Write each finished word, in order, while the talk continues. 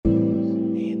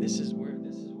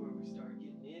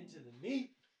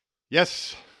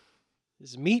Yes,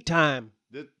 It's meat time.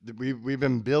 we've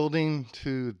been building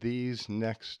to these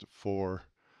next 4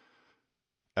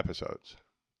 episodes.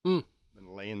 Mm.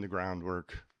 Been laying the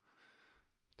groundwork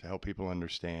to help people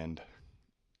understand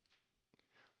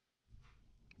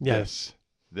Yeah. this.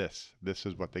 This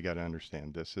is what they got to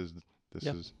understand. This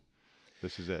Yep. is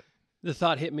this is it. The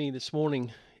thought hit me this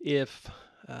morning. If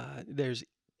there's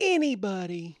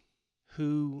anybody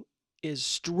who is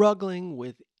struggling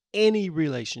with any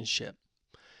relationship,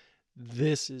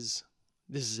 this is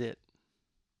it.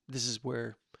 This is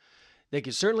where they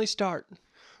can certainly start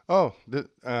Oh,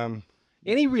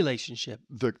 any relationship.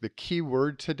 the key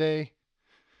word today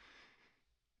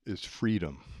is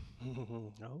freedom.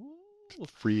 Oh.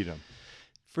 Freedom.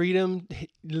 Freedom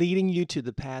leading you to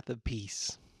the path of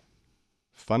peace.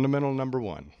 Fundamental number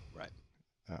one. Right.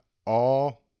 Uh,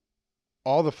 all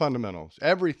all the fundamentals.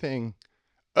 Everything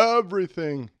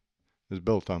is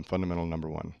built on fundamental number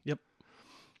one. Yep.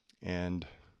 And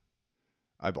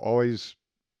I've always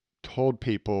told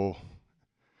people,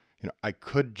 I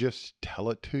could just tell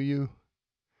it to you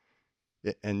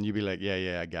and you'd be like,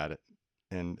 yeah, I got it.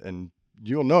 And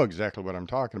you'll know exactly what I'm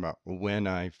talking about when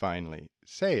I finally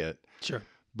say it. Sure.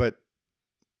 But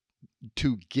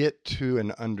to get to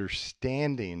an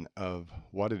understanding of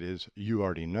what it is you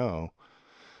already know,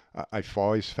 I've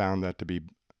always found that to be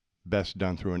best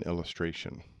done through an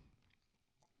illustration.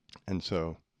 And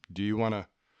so, do you want to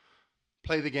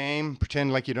play the game,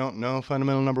 pretend like you don't know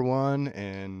fundamental number one,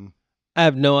 and I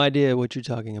have no idea what you're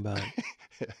talking about.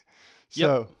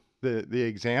 so the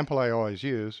example I always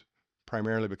use,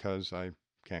 primarily because I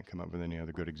can't come up with any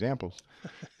other good examples,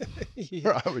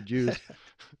 Yeah.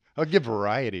 I'll give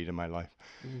variety to my life.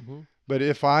 Mm-hmm. But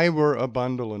if I were a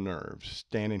bundle of nerves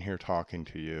standing here talking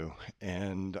to you,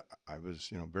 and I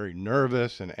was, very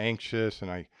nervous and anxious,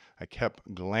 and I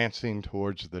kept glancing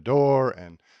towards the door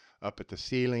and up at the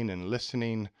ceiling and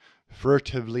listening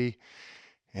furtively,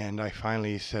 and I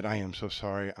finally said, "I am so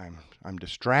sorry. I'm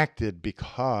distracted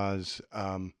because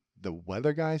the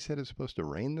weather guy said it's supposed to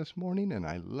rain this morning, and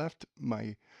I left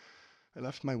my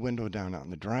window down out in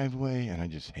the driveway, and I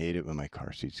just hate it when my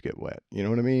car seats get wet. You know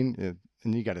what I mean?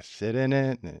 And you got to sit in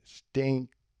it, and it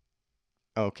stinks.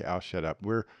 Okay, I'll shut up.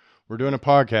 We're doing a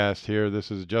podcast here. This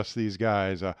is just these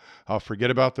guys. I'll forget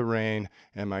about the rain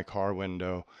and my car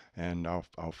window, and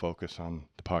I'll focus on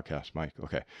the podcast, Mike.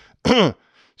 Okay.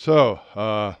 So,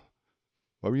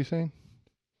 what were you saying?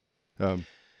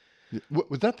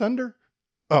 Was that thunder?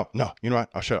 Oh no. You know what?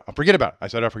 I'll shut up. I'll forget about it. I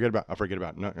said I'll forget about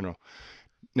it. No.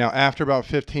 Now, after about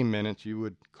 15 minutes, you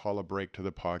would call a break to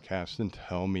the podcast and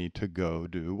tell me to go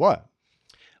do what?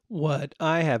 What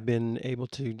I have been able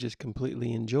to just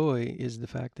completely enjoy is the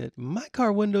fact that my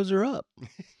car windows are up.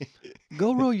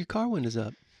 Go roll your car windows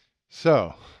up.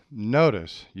 So,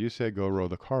 notice you said go roll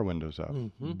the car windows up.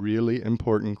 Mm-hmm. Really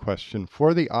important question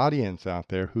for the audience out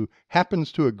there who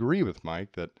happens to agree with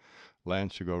Mike that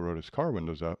Lance should go roll his car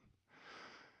windows up.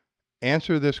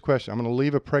 Answer this question. I'm going to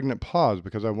leave a pregnant pause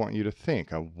because I want you to think.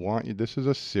 This is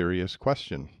a serious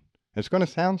question. It's going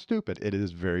to sound stupid. It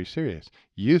is very serious.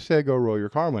 You said go roll your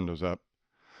car windows up.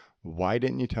 Why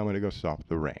didn't you tell me to go stop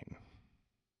the rain?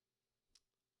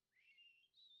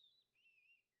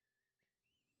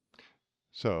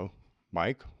 So,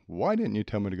 Mike, why didn't you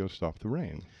tell me to go stop the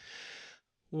rain?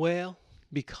 Well,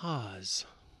 because,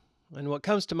 and what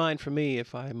comes to mind for me,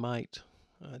 if I might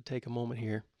take a moment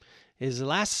here, is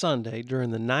last Sunday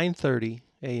during the 9:30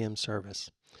 a.m. service.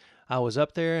 I was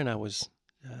up there and I was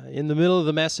in the middle of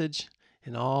the message,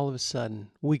 and all of a sudden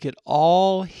we could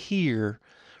all hear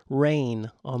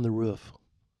rain on the roof.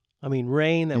 I mean,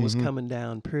 rain that was coming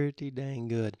down pretty dang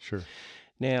good. Sure.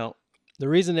 Now, the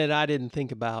reason that I didn't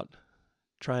think about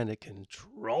trying to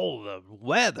control the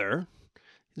weather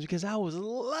is because I was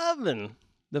loving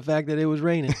the fact that it was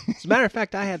raining. As a matter of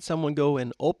fact, I had someone go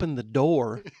and open the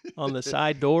door on the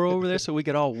side door over there so we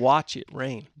could all watch it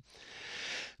rain.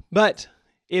 But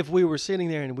if we were sitting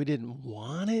there and we didn't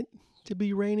want it to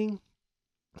be raining,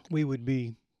 we would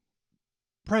be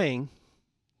praying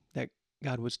that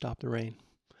God would stop the rain.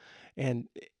 And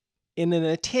in an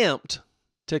attempt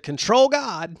to control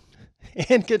God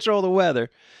and control the weather,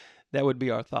 that would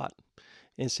be our thought.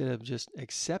 Instead of just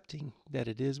accepting that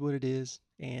it is what it is.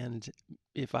 And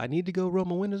if I need to go roll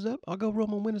my windows up, I'll go roll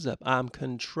my windows up. I'm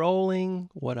controlling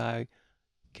what I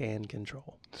can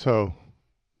control. So,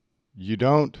 you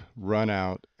don't run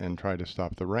out and try to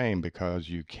stop the rain because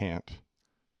you can't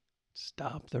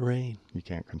Stop the rain. You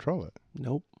can't control it.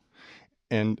 Nope.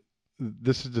 And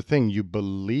this is the thing, you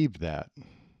believe that.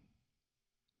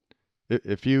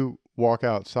 If you walk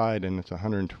outside and it's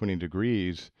 120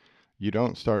 degrees, You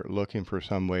don't start looking for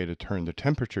some way to turn the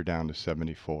temperature down to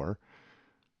 74.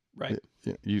 Right.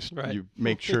 Right. You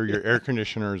make sure your air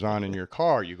conditioner is on in your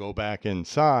car. You go back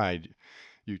inside.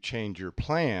 You change your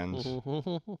plans,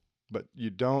 but you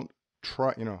don't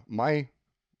try. My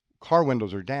car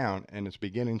windows are down and it's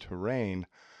beginning to rain.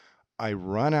 I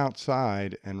run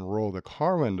outside and roll the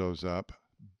car windows up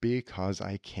because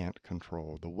I can't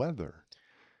control the weather.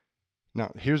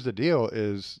 Now, here's the deal: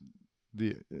 is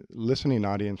the listening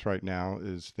audience right now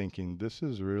is thinking this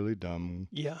is really dumb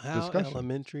Yeah, how discussion.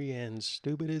 elementary and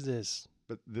stupid is this?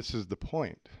 But this is the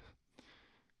point.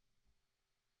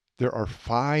 There are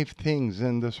 5 things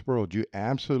in this world you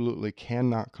absolutely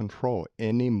cannot control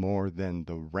any more than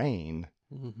the rain.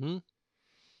 Mm-hmm.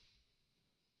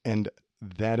 And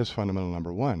that is fundamental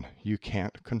number 1. You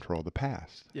can't control the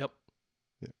past. Yep.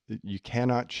 You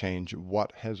cannot change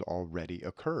what has already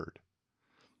occurred.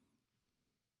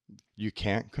 You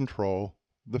can't control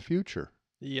the future.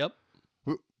 Yep.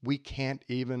 We can't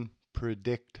even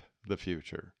predict the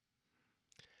future.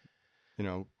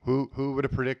 Who would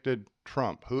have predicted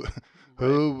Trump?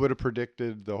 Who would have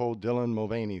predicted the whole Dylan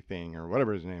Mulvaney thing or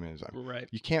whatever his name is? Right.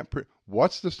 You can't.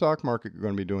 What's the stock market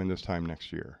going to be doing this time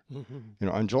next year? Mm-hmm.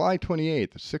 On July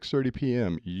 28th at 6:30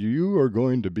 p.m., you are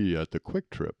going to be at the Quick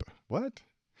Trip. What?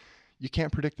 You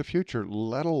can't predict the future,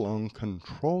 let alone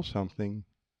control something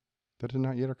that has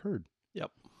not yet occurred. Yep.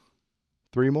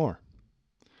 3 more.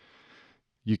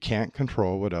 You can't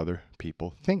control what other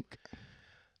people think.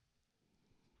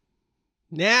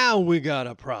 Now we got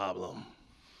a problem.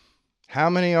 How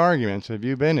many arguments have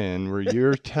you been in where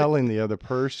you're telling the other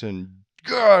person,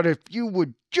 God, if you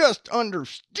would just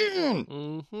understand?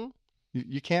 Mm-hmm.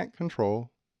 You can't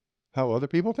control how other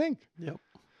people think. Yep.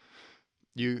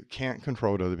 You can't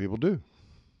control what other people do.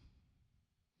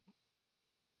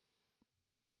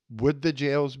 Would the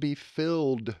jails be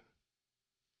filled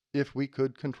if we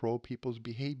could control people's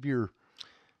behavior?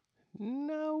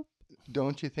 No.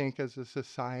 Don't you think as a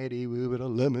society we would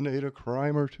eliminate a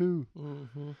crime or 2?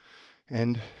 Mm-hmm.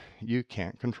 And you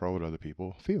can't control what other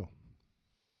people feel.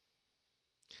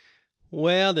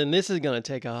 Well, then this is going to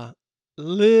take a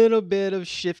little bit of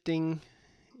shifting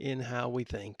in how we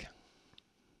think.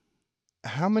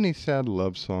 How many sad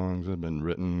love songs have been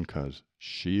written because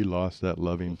she lost that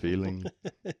loving feeling?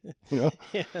 Yeah.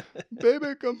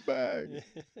 Baby, come back.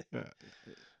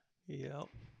 Yeah.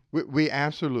 We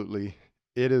absolutely,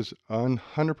 it is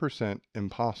 100%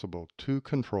 impossible to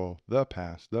control the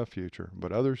past, the future,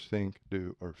 what others think,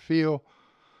 do, or feel.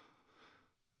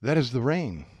 That is the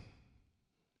rain.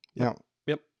 Yep. Now,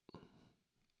 Yep.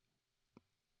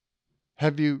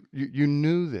 have you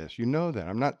knew this? You know that.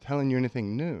 I'm not telling you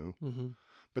anything new, Mm-hmm.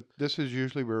 but this is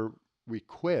usually where we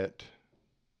quit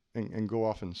and go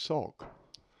off and sulk.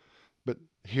 But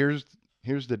here's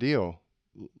the deal.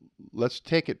 Let's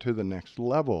take it to the next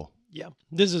level. Yeah.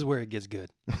 This is where it gets good.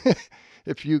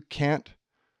 If you can't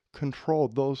control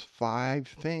those 5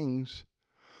 things,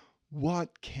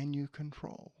 what can you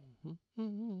control?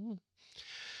 Mm-hmm.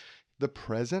 The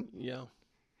present Yeah.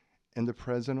 and the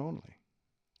present only.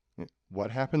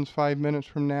 What happens 5 minutes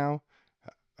from now,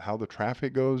 how the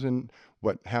traffic goes, and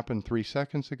what happened 3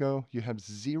 seconds ago, you have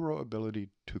zero ability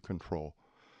to control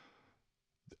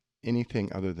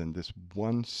anything other than this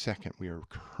 1 second we are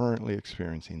currently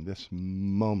experiencing, this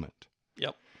moment.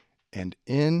 Yep. And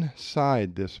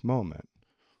inside this moment,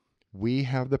 we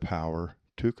have the power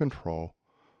to control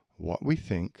what we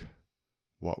think,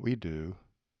 what we do,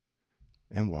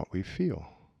 and what we feel.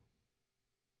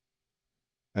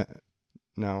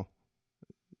 Now,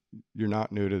 you're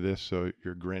not new to this, so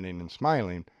you're grinning and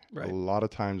smiling. Right. A lot of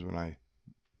times when I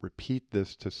repeat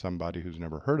this to somebody who's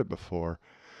never heard it before,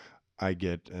 I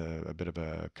get a bit of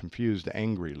a confused,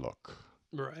 angry look.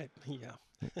 Right. Yeah.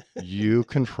 You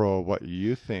control what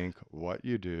you think, what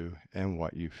you do, and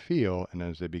what you feel. And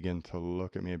as they begin to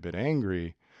look at me a bit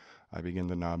angry, I begin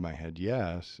to nod my head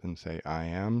yes and say, I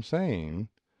am saying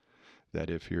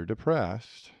that if you're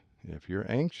depressed, if you're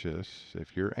anxious,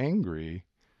 if you're angry,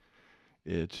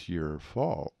 it's your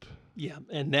fault. Yeah,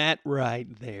 and that right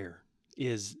there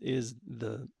is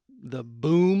the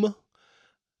boom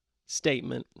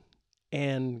statement,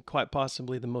 and quite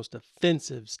possibly the most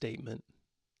offensive statement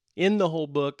in the whole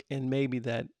book, and maybe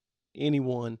that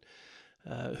anyone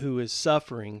who is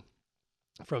suffering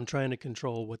from trying to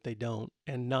control what they don't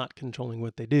and not controlling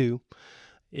what they do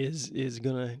is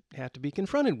going to have to be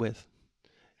confronted with,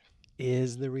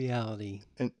 is the reality.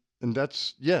 And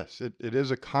that's, yes, it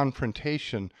is a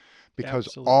confrontation, because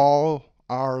Absolutely. all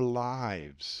our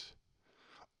lives,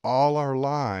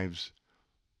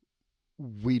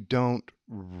 we don't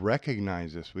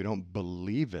recognize this. We don't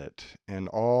believe it. And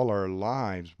all our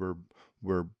lives,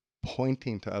 we're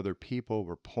pointing to other people.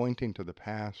 We're pointing to the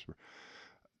past.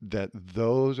 That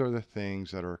those are the things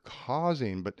that are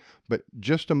causing. But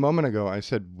just a moment ago, I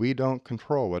said we don't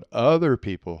control what other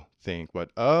people think, what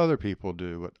other people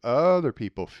do, what other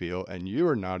people feel. And you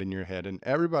are nodding your head, and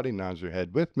everybody nods their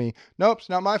head with me. Nope, it's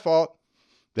not my fault.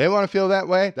 They want to feel that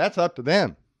way. That's up to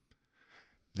them.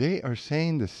 They are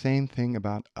saying the same thing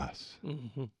about us.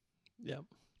 Mm-hmm. Yep.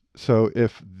 So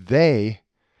if they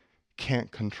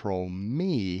can't control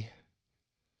me,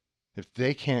 if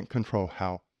they can't control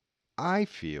how I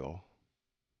feel,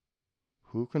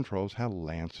 who controls how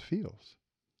Lance feels?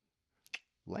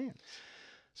 Lance.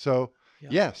 So,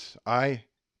 Yep. yes, I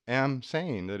am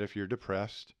saying that if you're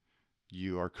depressed,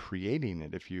 you are creating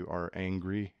it. If you are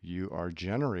angry, you are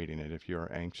generating it. If you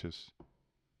are anxious,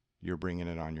 you're bringing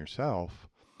it on yourself.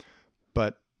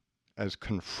 But as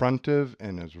confrontive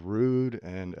and as rude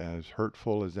and as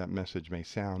hurtful as that message may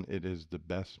sound, it is the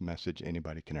best message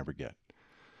anybody can ever get.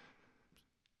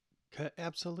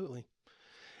 Absolutely.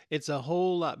 It's a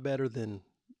whole lot better than,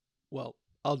 well,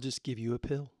 I'll just give you a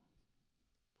pill.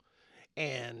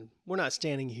 And we're not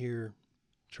standing here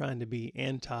trying to be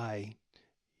anti,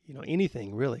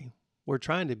 anything really. We're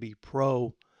trying to be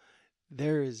pro.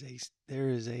 There is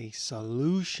a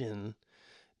solution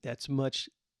that's much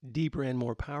deeper and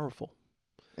more powerful.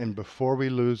 And before we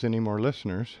lose any more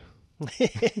listeners,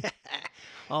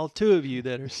 all two of you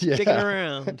that are sticking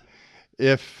around,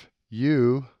 if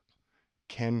you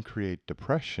can create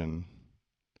depression,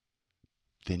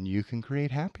 then you can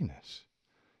create happiness.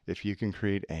 If you can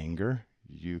create anger,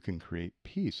 you can create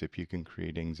peace. If you can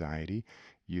create anxiety,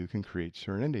 you can create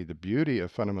serenity. The beauty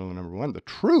of fundamental number one, the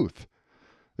truth.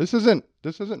 This isn't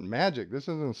magic. This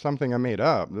isn't something I made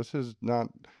up. This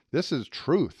is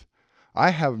truth. I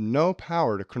have no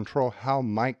power to control how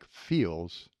Mike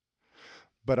feels,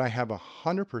 but I have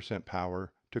 100%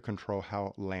 power to control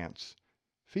how Lance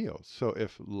feels. So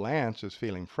if Lance is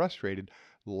feeling frustrated,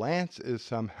 Lance is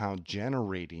somehow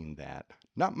generating that,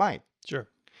 not Mike. Sure.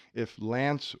 If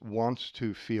Lance wants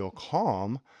to feel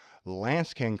calm,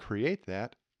 Lance can create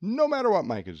that no matter what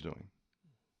Mike is doing.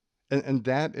 And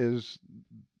that is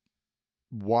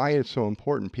why it's so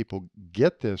important people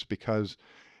get this, because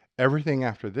everything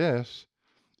after this,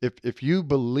 if you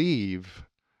believe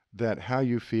that how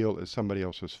you feel is somebody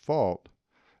else's fault,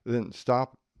 then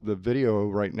stop the video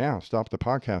right now, stop the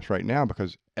podcast right now,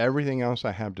 because everything else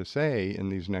I have to say in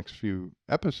these next few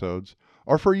episodes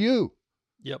are for you.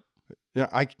 Yep.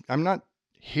 I'm not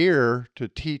here to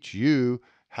teach you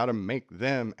how to make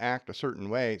them act a certain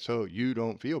way so you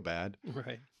don't feel bad.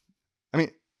 Right. I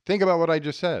mean, think about what I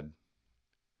just said.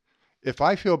 If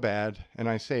I feel bad and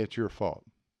I say it's your fault,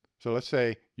 so let's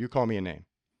say you call me a name.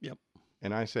 Yep.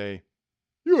 And I say,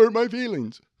 you hurt my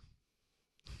feelings.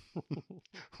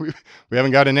 we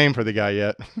haven't got a name for the guy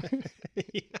yet.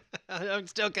 I'm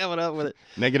still coming up with it.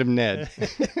 Negative Ned.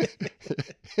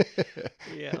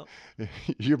 Yeah.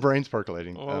 Your brain's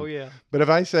percolating. Oh, yeah. But if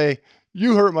I say,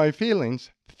 you hurt my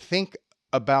feelings, think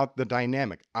about the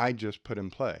dynamic I just put in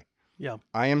play. Yeah.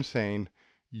 I am saying,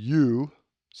 you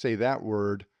say that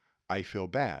word, I feel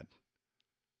bad.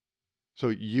 So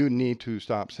you need to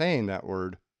stop saying that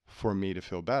word for me to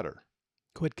feel better.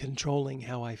 Quit controlling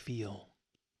how I feel.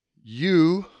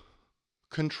 You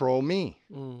control me.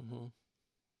 Mm-hmm.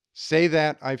 Say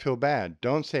that I feel bad.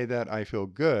 Don't say that I feel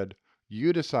good.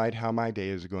 You decide how my day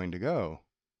is going to go.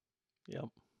 Yep.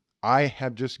 I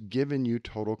have just given you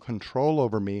total control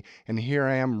over me, and here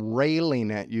I am railing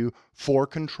at you for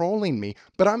controlling me.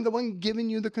 But I'm the one giving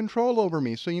you the control over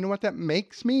me. So you know what that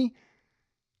makes me?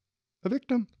 A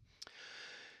victim.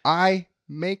 I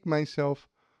make myself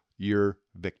your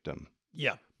victim.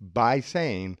 Yeah. By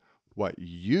saying what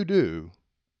you do,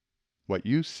 what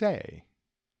you say,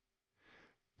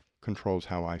 controls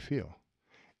how I feel.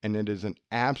 And it is an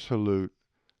absolute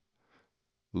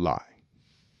lie.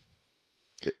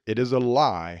 It is a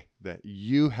lie that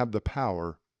you have the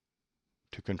power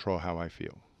to control how I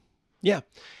feel. Yeah.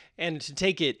 And to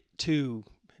take it to,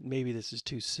 maybe this is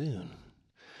too soon,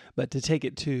 but to take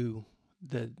it to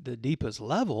the deepest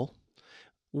level,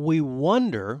 we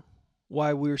wonder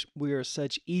why we are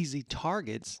such easy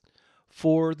targets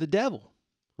for the devil.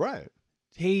 Right.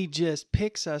 He just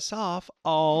picks us off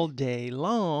all day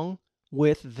long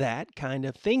with that kind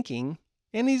of thinking,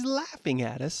 and he's laughing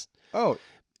at us. Oh,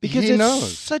 because he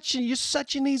knows. You're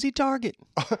such an easy target.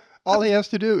 All he has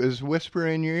to do is whisper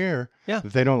in your ear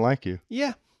that they don't like you.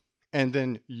 Yeah. And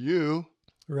then you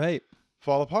right.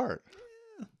 fall apart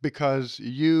because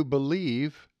you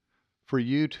believe for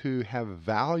you to have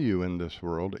value in this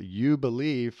world, you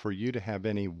believe for you to have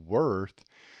any worth,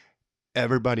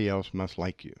 everybody else must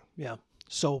like you. Yeah.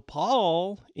 So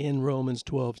Paul in Romans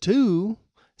 12:2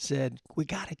 said, we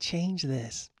got to change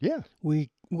this. Yeah. We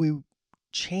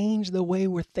change the way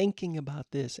we're thinking about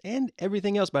this and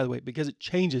everything else, by the way, because it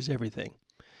changes everything.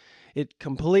 It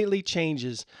completely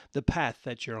changes the path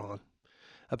that you're on.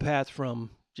 A path from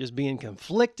just being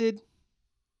conflicted.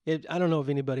 I don't know if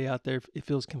anybody out there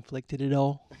feels conflicted at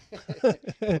all. Put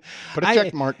a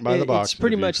check mark by the box. It's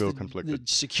pretty if you much feel the conflicted.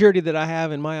 security that I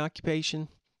have in my occupation.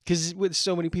 Because with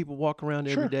so many people walk around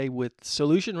every Sure. day with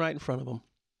solution right in front of them,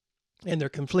 and they're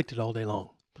conflicted all day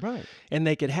long. Right. And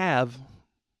they could have,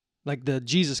 like the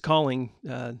Jesus calling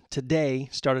today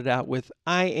started out with,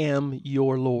 I am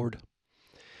your Lord.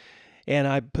 And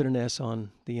I put an S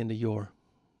on the end of your,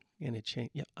 and it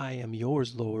changed. Yeah, I am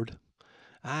yours, Lord.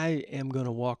 I am going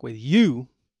to walk with you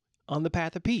on the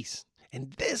path of peace.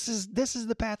 And this is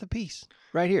the path of peace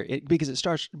right here, because it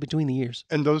starts between the ears.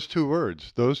 And those two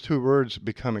words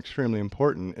become extremely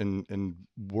important in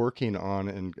working on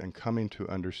and coming to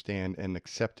understand and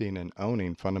accepting and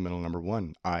owning fundamental number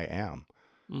one, I am.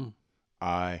 Mm.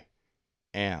 I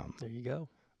am. There you go.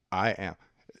 I am.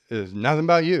 It is nothing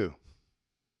about you,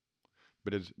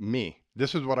 but it's me.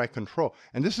 This is what I control.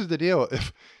 And this is the deal.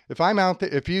 If I'm out there,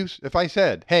 if I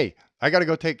said, hey, I got to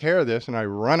go take care of this, and I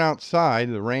run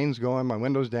outside, the rain's going, my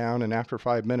window's down, and after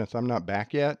 5 minutes, I'm not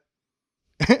back yet.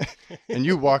 And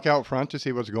you walk out front to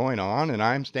see what's going on, and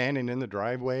I'm standing in the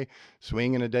driveway,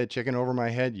 swinging a dead chicken over my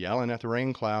head, yelling at the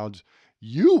rain clouds,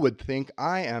 you would think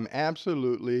I am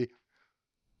absolutely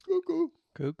cuckoo.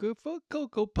 Cuckoo for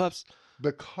Cocoa Puffs.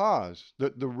 Because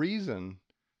the reason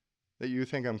that you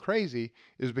think I'm crazy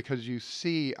is because you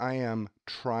see I am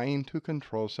trying to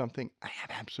control something I have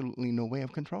absolutely no way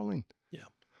of controlling. Yeah.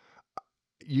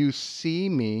 You see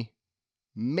me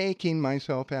making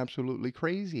myself absolutely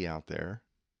crazy out there.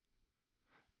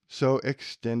 So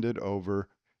extended over,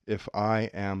 if I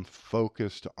am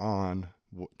focused on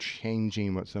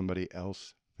changing what somebody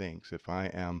else thinks, if I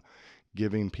am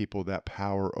giving people that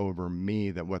power over me,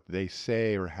 that what they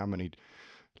say or how many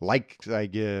likes I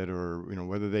get, or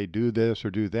whether they do this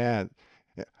or do that,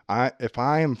 if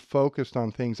I am focused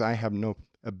on things I have no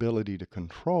ability to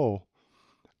control,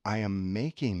 I am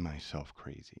making myself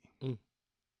crazy. Mm.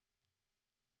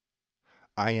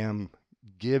 I am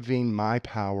giving my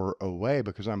power away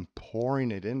because I'm pouring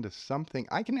it into something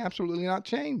I can absolutely not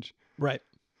change. Right.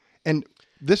 And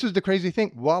this is the crazy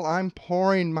thing. While I'm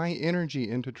pouring my energy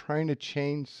into trying to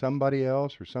change somebody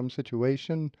else or some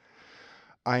situation,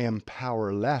 I am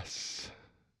powerless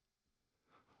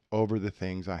over the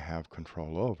things I have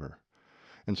control over.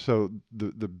 And so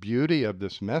the beauty of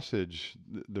this message,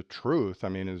 the truth,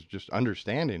 is just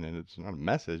understanding it. It's not a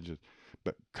message,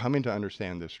 but coming to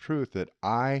understand this truth that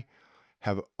I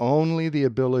have only the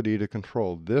ability to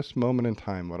control this moment in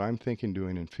time, what I'm thinking,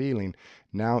 doing, and feeling.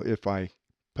 Now, if I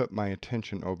put my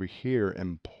attention over here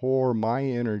and pour my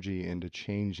energy into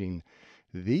changing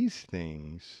these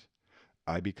things,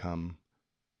 I become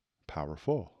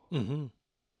powerful. Mm-hmm.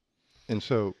 And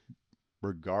so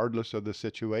regardless of the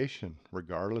situation,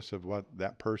 regardless of what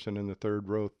that person in the third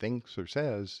row thinks or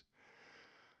says,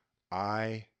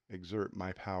 I exert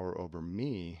my power over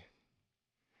me,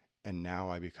 and now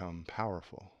I become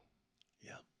powerful.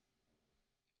 Yeah.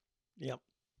 Yep.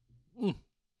 Mm.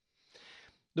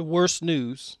 The worst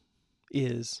news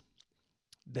is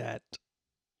that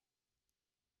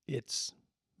it's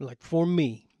like, for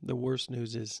me, the worst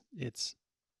news is it's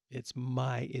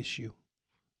my issue.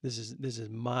 This is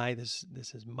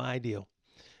my deal.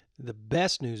 The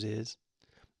best news is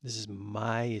this is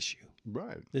my issue.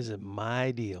 Right. This is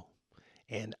my deal.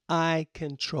 And I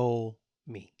control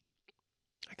me.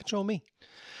 I control me.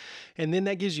 And then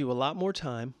that gives you a lot more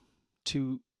time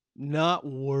to not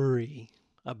worry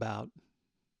about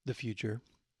the future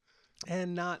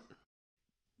and not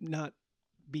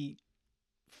be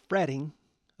fretting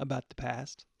about the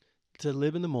past, to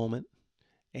live in the moment.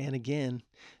 And again,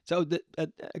 so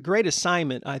a great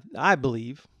assignment, I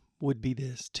believe, would be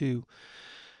this: to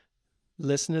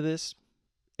listen to this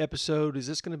episode. Is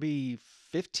this going to be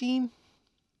 15?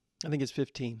 I think it's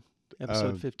 15.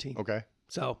 Episode 15. Okay.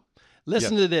 So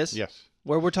listen to this. Yes.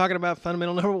 Where we're talking about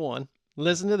fundamental number one.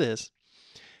 Listen to this.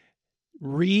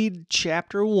 Read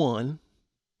chapter 1.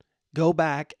 Go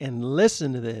back and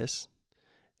listen to this.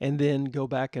 And then go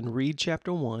back and read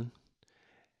chapter 1.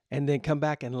 And then come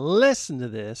back and listen to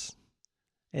this.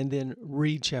 And then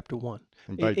read chapter 1.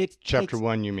 And by chapter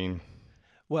 1, you mean?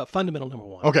 Well, fundamental number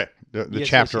 1. Okay. The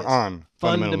chapter on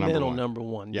fundamental number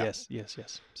 1. one. Yeah.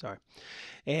 Yes. Sorry.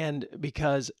 And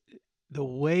because the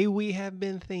way we have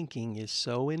been thinking is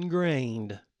so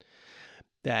ingrained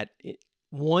that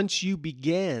once you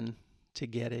begin to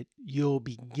get it, you'll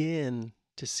begin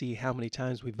to see how many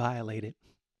times we violate it.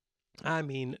 I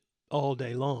mean, all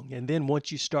day long. And then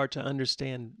once you start to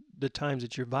understand the times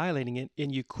that you're violating it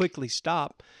and you quickly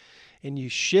stop and you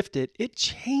shift it, it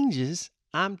changes.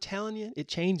 I'm telling you, it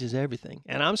changes everything.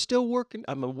 And I'm still working.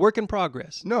 I'm a work in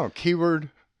progress. No, keyword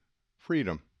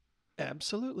freedom.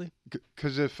 Absolutely.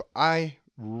 Because if I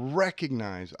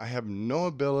recognize I have no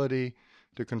ability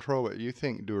to control what you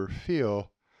think, do, or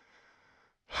feel,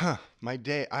 my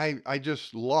day, I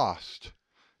just lost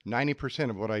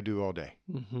 90% of what I do all day.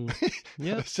 Mm-hmm.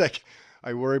 Yeah. It's like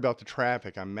I worry about the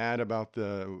traffic. I'm mad about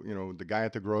the guy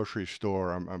at the grocery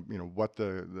store. I'm what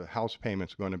the house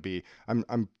payment's going to be.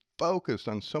 I'm focused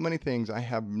on so many things I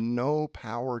have no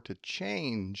power to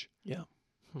change. Yeah.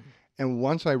 And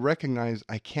once I recognize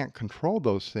I can't control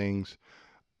those things,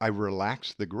 I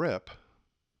relax the grip.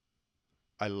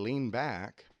 I lean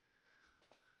back.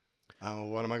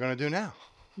 What am I going to do now?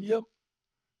 Yep.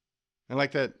 And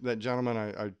like that gentleman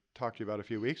I talked to you about a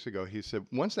few weeks ago, he said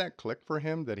once that clicked for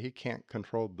him that he can't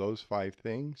control those 5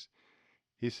 things,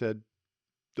 he said,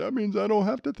 that means I don't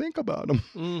have to think about them.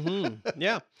 Mm-hmm.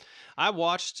 Yeah. I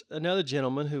watched another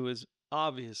gentleman who was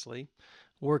obviously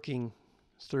working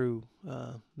through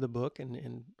the book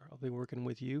and probably working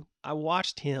with you. I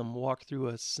watched him walk through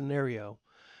a scenario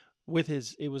with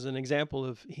it was an example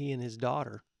of he and his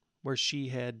daughter where she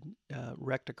had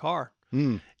wrecked a car.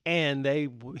 And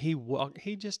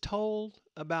he just told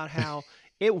about how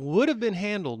it would have been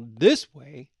handled this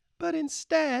way, but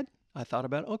instead I thought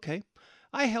about, okay,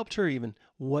 I helped her even.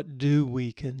 What do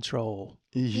we control?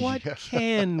 What Yes.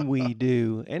 can we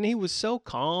do? And he was so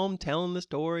calm telling the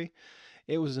story.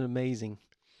 It was amazing.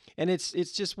 And it's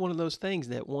just one of those things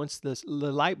that once the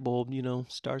light bulb,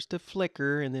 starts to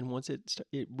flicker, and then once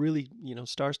it really,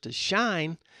 starts to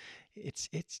shine, it.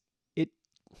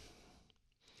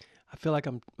 I feel like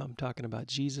I'm talking about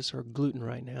Jesus or gluten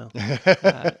right now,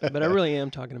 but I really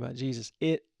am talking about Jesus.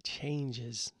 It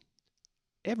changes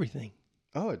everything.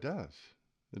 Oh, it does.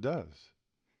 It does.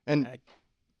 And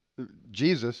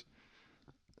Jesus,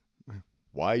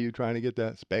 why are you trying to get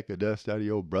that speck of dust out of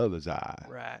your brother's eye?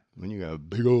 Right. When you got a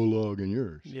big old log in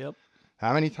yours. Yep.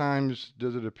 How many times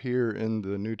does it appear in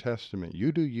the New Testament?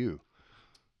 You do you.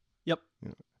 Yep.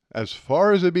 As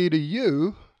far as it be to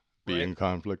you, be Right. in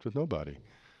conflict with nobody.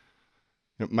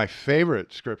 My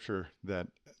favorite scripture that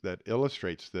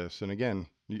illustrates this, and again,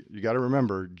 you got to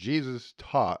remember, Jesus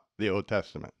taught the Old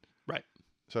Testament. Right.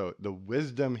 So the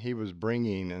wisdom he was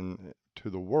bringing to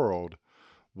the world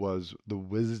was the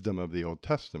wisdom of the Old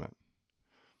Testament.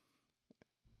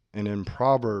 And in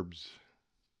Proverbs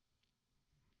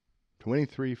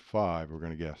 23:5, we're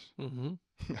going to guess.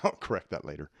 Mm-hmm. I'll correct that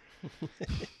later.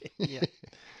 Yeah.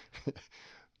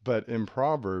 But in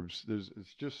Proverbs,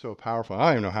 it's just so powerful. I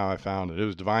don't even know how I found it. It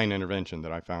was divine intervention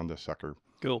that I found this sucker.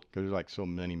 Cool. Because there's like so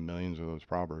many millions of those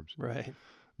Proverbs. Right.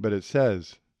 But it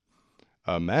says,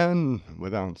 a man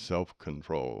without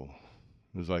self-control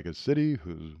is like a city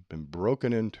who's been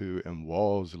broken into and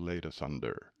walls laid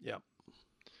asunder. Yep.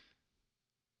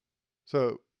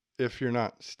 So if you're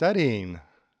not studying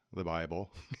the Bible,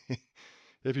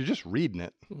 if you're just reading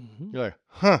it, Mm-hmm. you're like,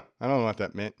 I don't know what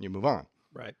that meant. And you move on.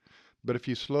 Right. But if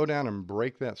you slow down and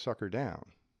break that sucker down.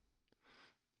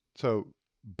 So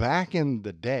back in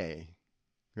the day,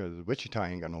 because Wichita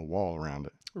ain't got no wall around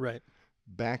it. Right.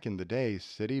 Back in the day,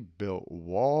 city built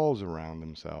walls around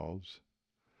themselves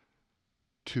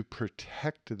to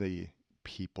protect the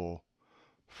people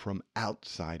from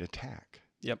outside attack.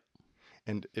 Yep.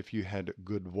 And if you had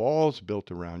good walls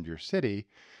built around your city,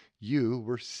 you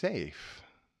were safe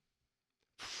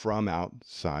from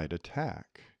outside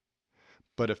attack.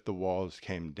 But if the walls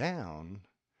came down,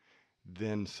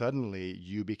 then suddenly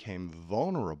you became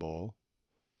vulnerable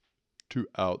to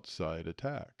outside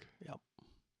attack. Yep.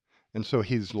 And so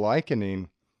he's likening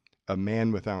a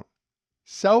man without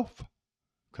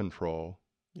self-control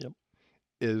Yep.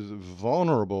 is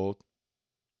vulnerable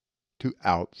to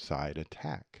outside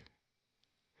attack.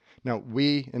 Now,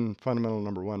 we in fundamental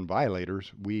number 1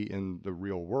 violators, we in the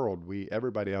real world,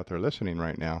 everybody out there listening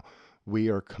right now, we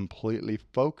are completely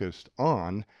focused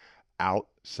on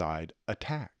outside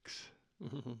attacks.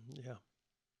 Mm-hmm.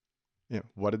 Yeah.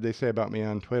 What did they say about me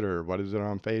on Twitter? What is it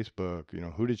on Facebook?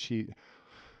 Who did she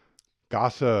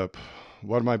gossip?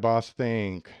 What did my boss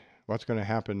think? What's going to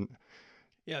happen?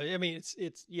 Yeah. I mean,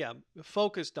 it's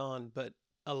focused on, but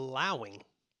allowing.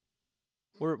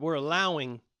 We're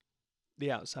allowing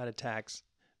the outside attacks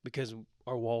because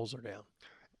our walls are down.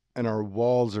 And our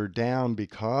walls are down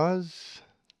because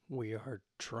We are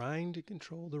trying to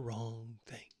control the wrong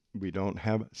thing. We don't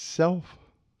have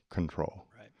self-control.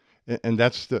 Right. And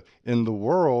that's in the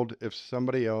world, if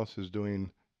somebody else is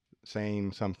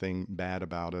saying something bad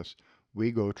about us,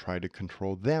 we go try to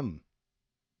control them.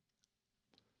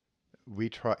 We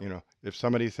try, if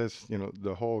somebody says,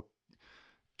 the whole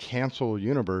cancel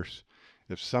universe,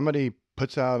 if somebody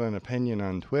puts out an opinion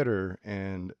on Twitter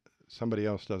and somebody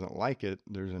else doesn't like it,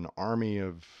 there's an army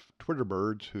of Twitter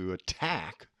birds who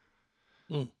attack,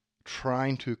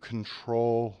 trying to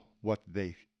control what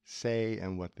they say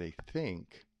and what they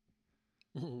think.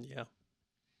 Yeah.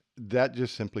 That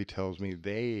just simply tells me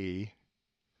the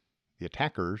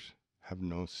attackers, have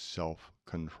no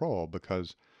self-control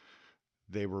because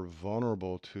they were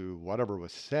vulnerable to whatever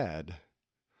was said.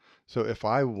 So if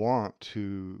I want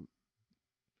to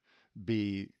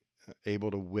be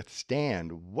able to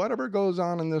withstand whatever goes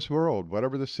on in this world,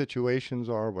 whatever the situations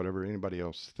are, whatever anybody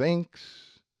else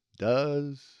thinks,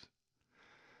 does,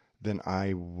 then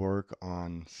I work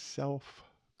on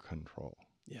self-control.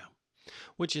 Yeah.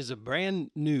 Which is a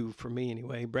brand new, for me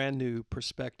anyway, brand new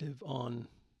perspective on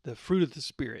the fruit of the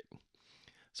Spirit.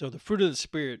 So the fruit of the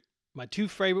Spirit, my two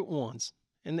favorite ones,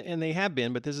 and they have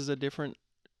been, but this is a different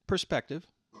perspective.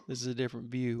 This is a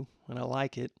different view, and I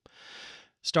like it.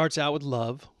 Starts out with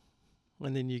love,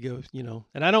 and then you go,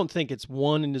 and I don't think it's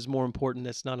one and is more important.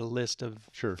 That's not a list of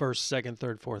first, second,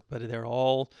 third, fourth, but they're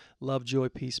all love, joy,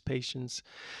 peace, patience,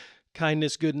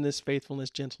 kindness, goodness,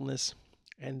 faithfulness, gentleness,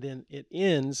 and then it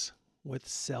ends with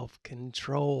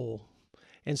self-control.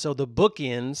 And so the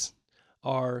bookends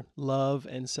are love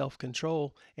and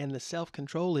self-control, and the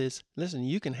self-control is, listen,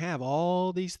 you can have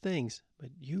all these things, but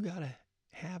you got to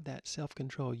have that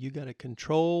self-control. You got to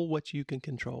control what you can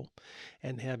control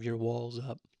and have your walls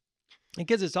up.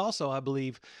 Because it's also, I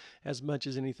believe, as much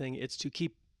as anything, it's to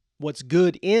keep what's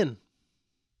good in,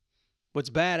 what's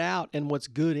bad out, and what's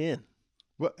good in.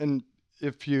 Well, and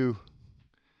if you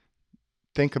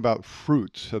think about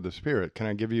fruits of the Spirit, can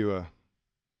I give you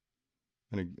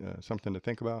something to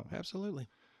think about? Absolutely.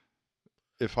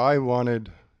 If I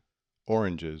wanted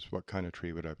oranges, what kind of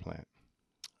tree would I plant?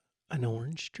 An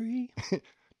orange tree?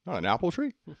 Not an apple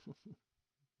tree?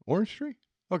 Orange tree?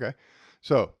 Okay.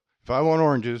 So if I want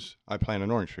oranges, I plant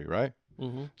an orange tree, right?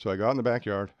 Mm-hmm. So I go out in the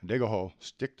backyard, dig a hole,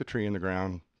 stick the tree in the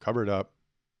ground, cover it up.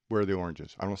 Where are the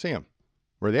oranges? I don't see them.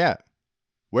 Where are they at?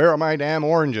 Where are my damn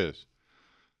oranges?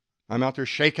 I'm out there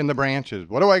shaking the branches.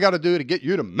 What do I got to do to get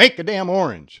you to make a damn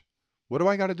orange? What do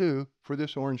I got to do for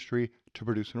this orange tree to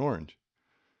produce an orange?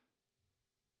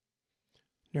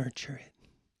 Nurture it.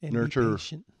 And nurture be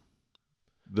patient.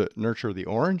 Nurture the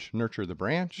orange, nurture the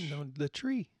branch. No, the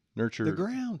tree. Nurture the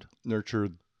ground. Nurture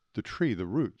the tree, the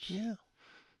roots. Yeah.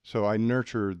 So I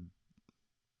nurture.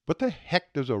 What the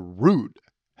heck does a root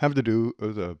have to do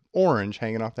with an orange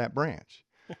hanging off that branch?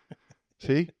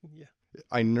 See? Yeah.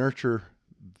 I nurture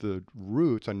the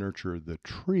roots, I nurture the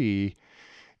tree,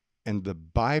 and the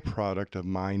byproduct of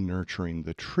my nurturing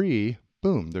the tree,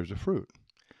 boom, there's a fruit.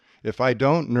 If I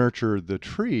don't nurture the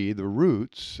tree, the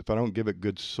roots, if I don't give it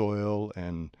good soil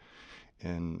and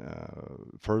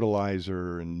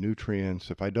fertilizer and nutrients,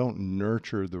 if I don't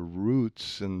nurture the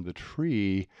roots and the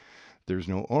tree, there's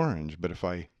no orange. But if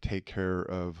I take care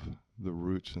of the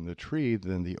roots and the tree,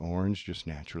 then the orange just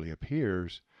naturally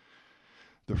appears.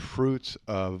 The fruits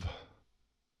of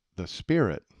the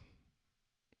Spirit.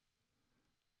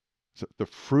 So the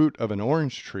fruit of an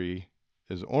orange tree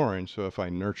is orange. So if I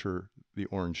nurture the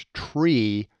orange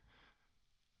tree,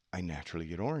 I naturally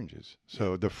get oranges.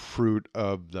 So the fruit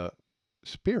of the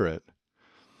Spirit.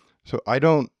 So I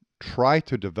don't try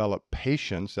to develop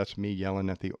patience. That's me yelling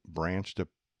at the branch to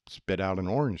spit out an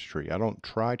orange tree. I don't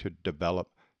try to develop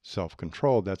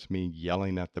self-control. That's me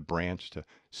yelling at the branch to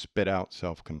spit out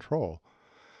self-control.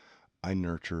 I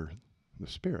nurture the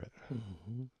Spirit.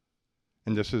 Mm-hmm.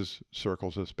 And this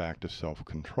circles us back to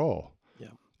self-control. Yeah.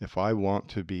 If I want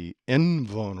to be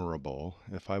invulnerable,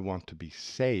 if I want to be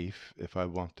safe, if I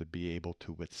want to be able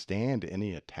to withstand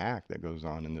any attack that goes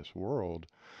on in this world,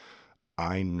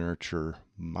 I nurture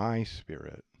my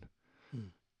spirit.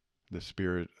 The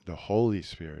Spirit, the Holy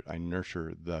Spirit. I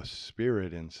nurture the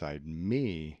Spirit inside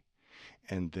me.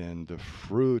 And then the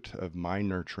fruit of my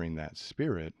nurturing that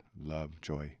Spirit, love,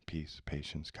 joy, peace,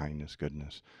 patience, kindness,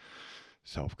 goodness,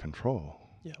 self-control.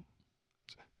 Yeah.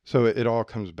 So it all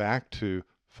comes back to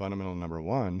fundamental number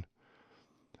one.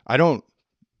 I don't,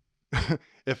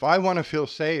 if I want to feel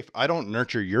safe, I don't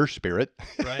nurture your spirit.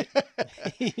 Right.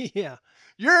 Yeah.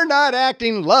 You're not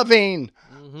acting loving.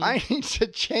 Mm-hmm. I need to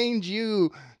change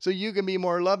you so you can be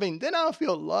more loving. Then I'll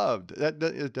feel loved.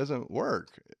 It doesn't work.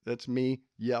 That's me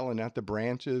yelling at the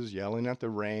branches, yelling at the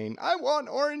rain. I want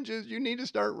oranges. You need to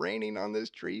start raining on this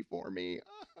tree for me.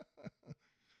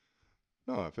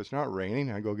 No, if it's not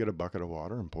raining, I go get a bucket of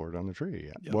water and pour it on the tree.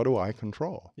 Yep. What do I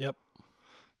control? Yep.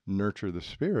 Nurture the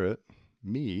spirit,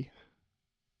 me,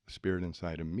 the spirit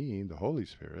inside of me, the Holy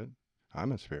Spirit.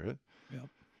 I'm a spirit. Yep.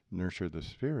 Nurture the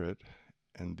spirit,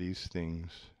 and these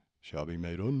things shall be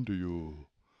made unto you.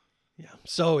 Yeah.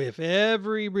 So if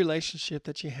every relationship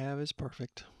that you have is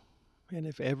perfect, and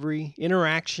if every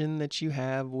interaction that you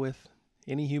have with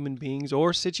any human beings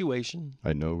or situation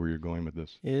I know where you're going with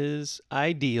this. is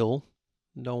ideal,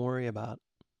 don't worry about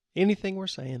anything we're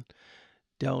saying.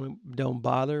 Don't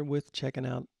bother with checking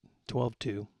out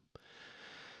 12:2.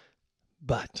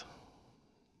 But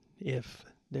if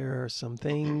there are some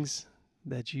things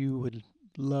that you would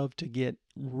love to get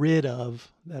rid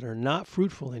of that are not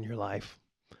fruitful in your life,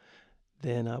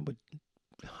 then I would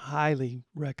highly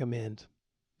recommend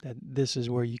that this is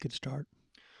where you could start.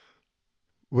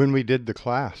 When we did the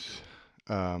class,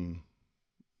 got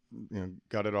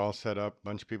it all set up. A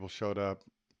bunch of people showed up,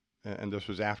 and this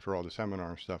was after all the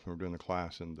seminar stuff. And we're doing the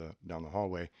class down the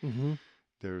hallway. Mm-hmm.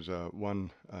 There's one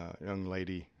young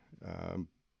lady,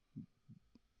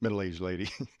 middle-aged lady,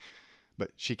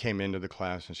 but she came into the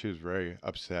class and she was very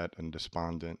upset and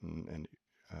despondent and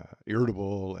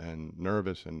irritable and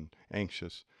nervous and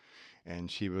anxious.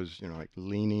 And she was, like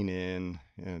leaning in,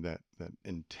 that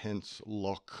intense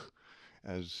look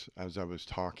as I was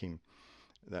talking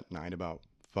that night about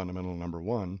fundamental number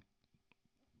one.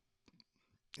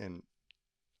 And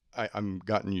I'm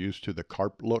gotten used to the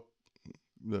carp look,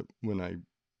 that when I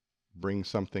bring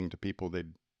something to people they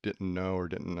didn't know or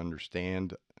didn't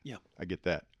understand. Yeah. I get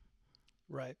that.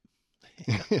 Right.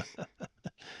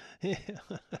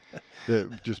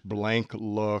 The just blank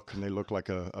look, and they look like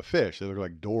a fish. They look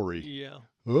like Dory. Yeah.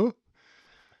 Huh?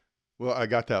 Well, I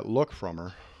got that look from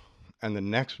her. And the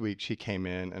next week she came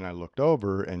in and I looked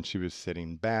over and she was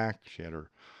sitting back. She had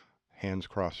her hands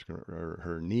crossed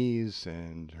her knees,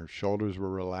 and her shoulders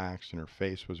were relaxed and her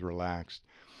face was relaxed.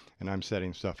 And I'm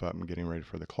setting stuff up and getting ready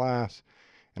for the class.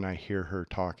 And I hear her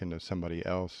talking to somebody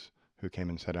else who came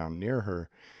and sat down near her.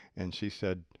 And she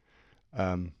said,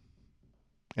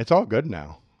 it's all good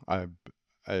now. I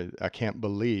can't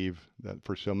believe that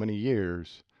for so many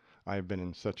years I've been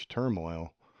in such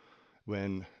turmoil,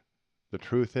 when the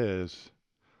truth is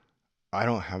I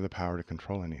don't have the power to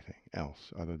control anything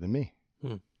else other than me.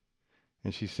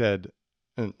 And she said,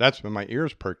 and that's when my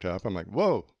ears perked up. I'm like,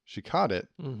 whoa, she caught it.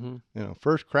 Mm-hmm.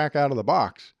 First crack out of the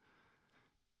box.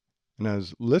 And I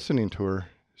was listening to her.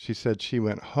 She said she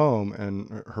went home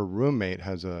and her roommate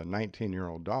has a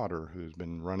 19-year-old daughter who's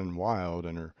been running wild,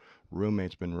 and her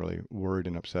roommate's been really worried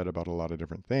and upset about a lot of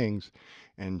different things.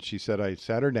 And she said, I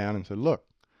sat her down and said, look,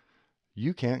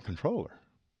 you can't control her.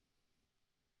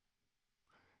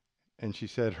 And she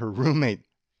said her roommate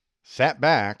sat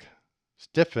back,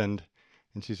 stiffened,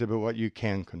 and she said, but what you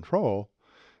can control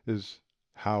is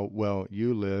how well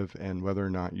you live and whether or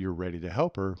not you're ready to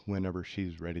help her whenever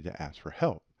she's ready to ask for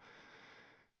help.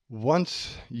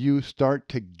 Once you start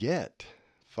to get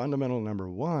fundamental number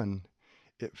one,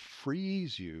 it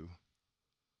frees you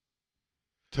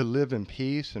to live in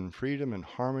peace and freedom and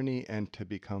harmony, and to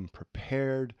become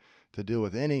prepared to deal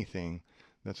with anything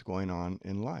that's going on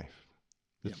in life.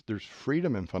 Yep. There's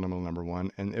freedom in fundamental number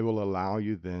one, and it will allow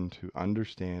you then to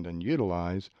understand and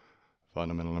utilize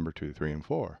fundamental number 2, 3, and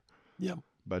 4. Yep.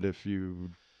 But if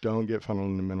you don't get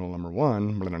fundamental number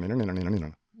one,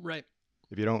 right.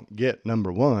 If you don't get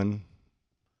number 1,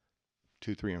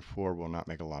 2, 3, and 4 will not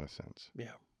make a lot of sense.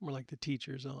 Yeah, we're like the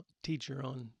teacher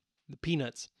on the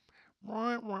Peanuts.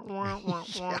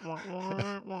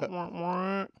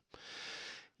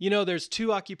 There's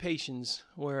 2 occupations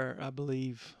where I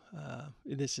believe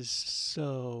this is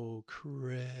so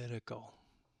critical,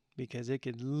 because it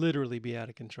could literally be out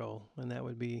of control, and that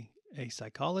would be a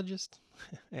psychologist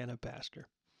and a pastor.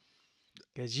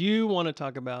 Because you want to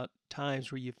talk about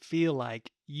times where you feel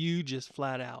like you just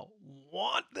flat out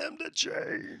want them to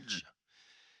change.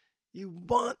 You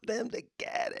want them to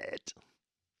get it.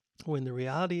 When the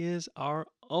reality is our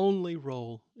only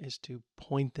role is to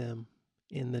point them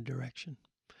in the direction.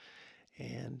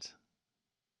 And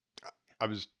I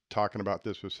was talking about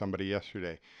this with somebody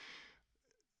yesterday.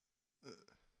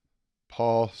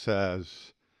 Paul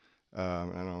says, I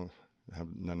don't have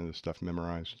none of this stuff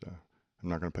memorized. I'm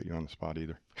not going to put you on the spot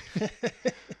either.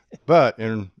 But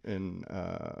in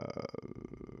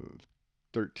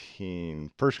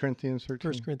 13, 1 Corinthians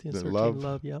 13? 1 Corinthians 13,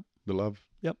 love, yep. The love?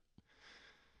 Yep.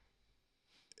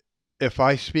 If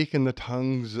I speak in the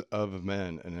tongues of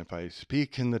men, and if I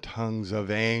speak in the tongues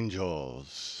of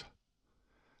angels,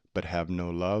 but have no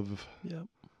love, Yep.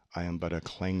 I am but a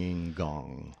clanging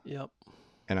gong. Yep.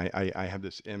 And I have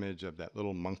this image of that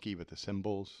little monkey with the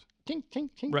cymbals. Tink,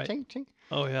 tink, tink, Right. tink, tink.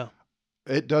 Oh, yeah.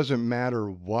 It doesn't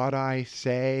matter what I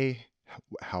say,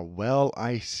 how well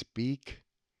I speak.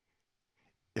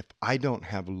 If I don't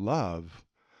have love,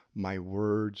 my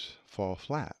words fall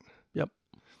flat. Yep.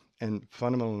 And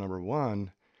fundamental number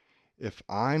one, if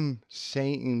I'm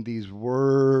saying these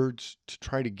words to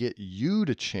try to get you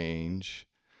to change,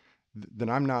 then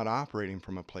I'm not operating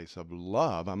from a place of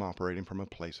love. I'm operating from a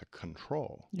place of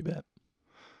control. You bet.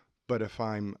 But if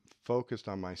I'm focused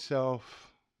on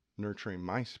myself, nurturing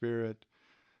my spirit,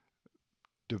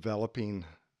 developing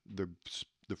the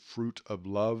fruit of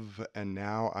love, and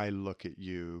now I look at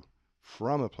you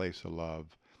from a place of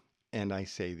love and I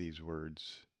say these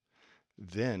words,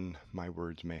 then my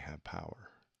words may have power.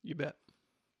 You bet.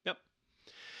 Yep.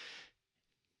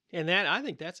 And that, I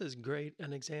think that's as great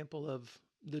an example of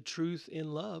the truth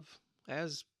in love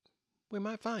as we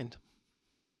might find.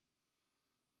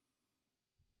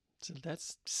 So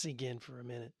that's sink in for a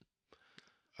minute.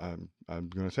 I'm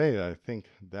going to say, I think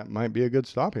that might be a good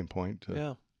stopping point.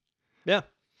 Yeah. Yeah.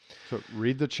 So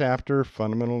read the chapter,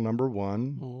 fundamental number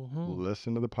one. Mm-hmm.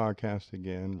 Listen to the podcast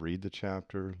again. Read the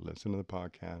chapter. Listen to the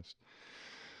podcast.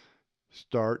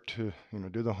 Start to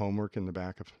do the homework in the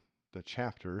back of the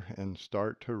chapter and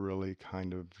start to really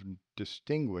kind of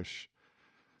distinguish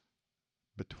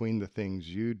between the things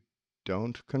you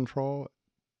don't control,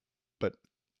 but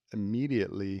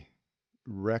immediately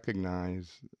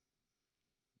recognize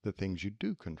the things you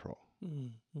do control.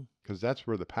 Mm-hmm. Because that's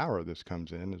where the power of this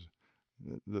comes in. Is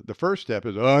the first step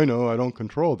is, oh, I know I don't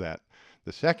control that.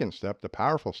 The second step, the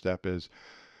powerful step, is,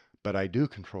 but I do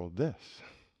control this.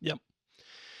 Yep.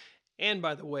 And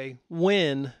by the way,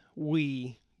 when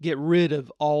we get rid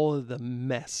of all of the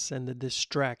mess and the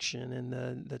distraction and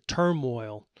the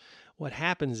turmoil, what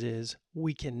happens is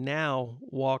we can now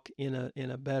walk in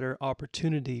a better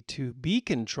opportunity to be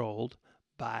controlled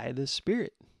by the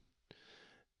Spirit.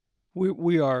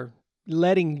 We are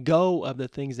letting go of the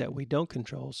things that we don't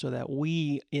control so that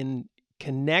we, in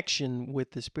connection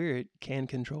with the Spirit, can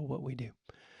control what we do.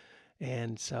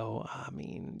 And so, I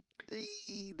mean,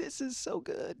 this is so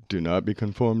good. Do not be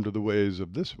conformed to the ways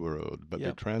of this world, but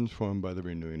Yep. be transformed by the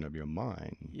renewing of your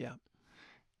mind. Yeah.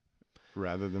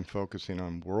 Rather than focusing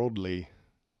on worldly,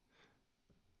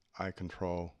 I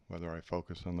control whether I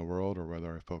focus on the world or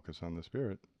whether I focus on the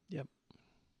Spirit. Yep.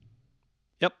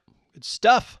 Good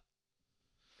stuff.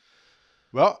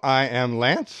 Well, I am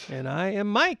Lance. And I am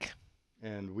Mike.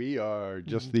 And we are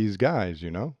just these guys,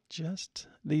 Just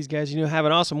these guys. Have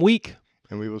an awesome week.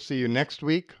 And we will see you next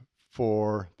week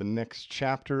for the next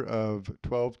chapter of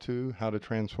 12:2, How to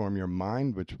Transform Your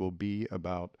Mind, which will be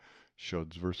about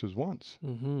shoulds versus wants.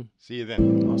 Mm-hmm. See you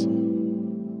then.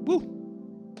 Awesome. Woo.